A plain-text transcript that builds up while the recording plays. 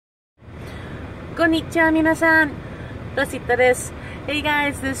Konnichiwa minasan, Rosita desu. Hey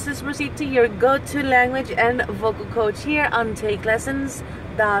guys, this is Rosita, your go-to language and vocal coach here on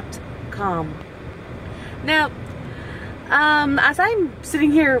TakeLessons.com. Now, as I'm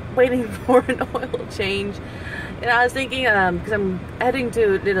sitting here waiting for an oil change, I was thinking, because I'm heading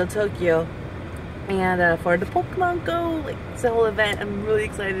to Little Tokyo, and for the Pokemon Go, like it's a whole event. I'm really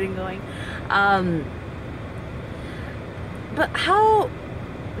excited and going. But how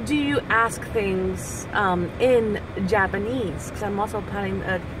do you ask things in Japanese? Because I'm also planning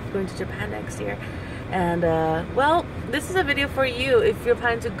going to Japan next year. And well, this is a video for you if you're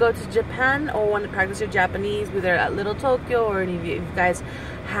planning to go to Japan or want to practice your Japanese, whether at Little Tokyo or any of you guys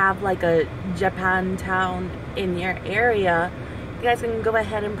have like a Japan town in your area. You guys can go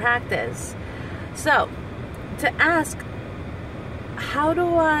ahead and practice. So, to ask, how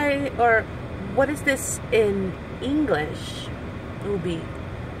do I, or what is this in English? It will be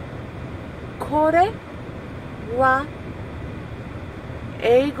これは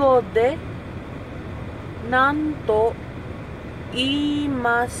英語で何と言い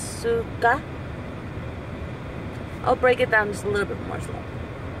ますか? I'll break it down just a little bit more slow.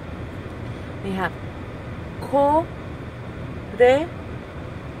 We have これ,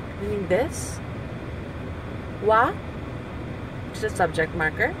 meaning this, は, which is a subject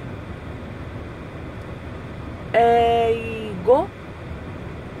marker, 英語,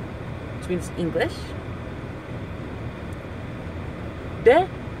 which means English, で,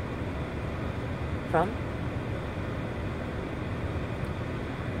 from,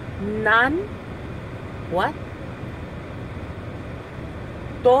 なん, what,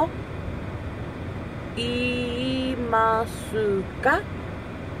 と言いますか?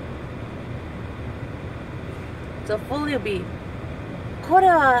 So fully will be これ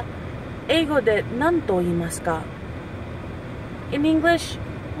は英語で何と言いますか? In English,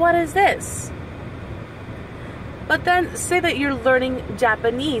 what is this? But then say that you're learning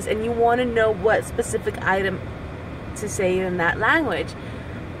Japanese and you want to know what specific item to say in that language.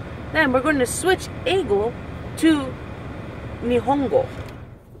 Then we're going to switch 英語 to 日本語.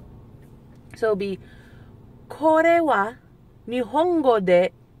 So it'll be これは日本語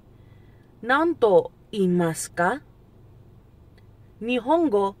で何と言いますか? 日本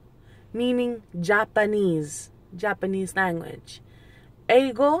語 meaning Japanese language.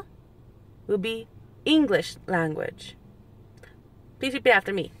 英語 will be English language. Please repeat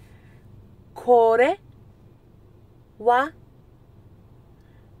after me. これは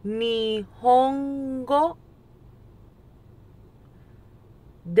日本語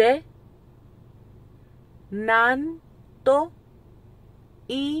で何と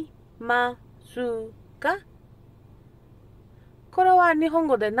言いますか? これは日本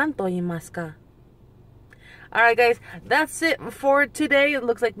語で何と言いますか? Alright guys, that's it for today. It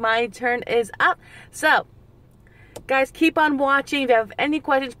looks like my turn is up. So, guys, keep on watching. If you have any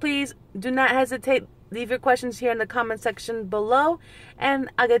questions, please do not hesitate. Leave your questions here in the comment section below. And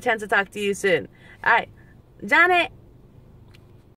I'll get a chance to talk to you soon. Alright, じゃあね!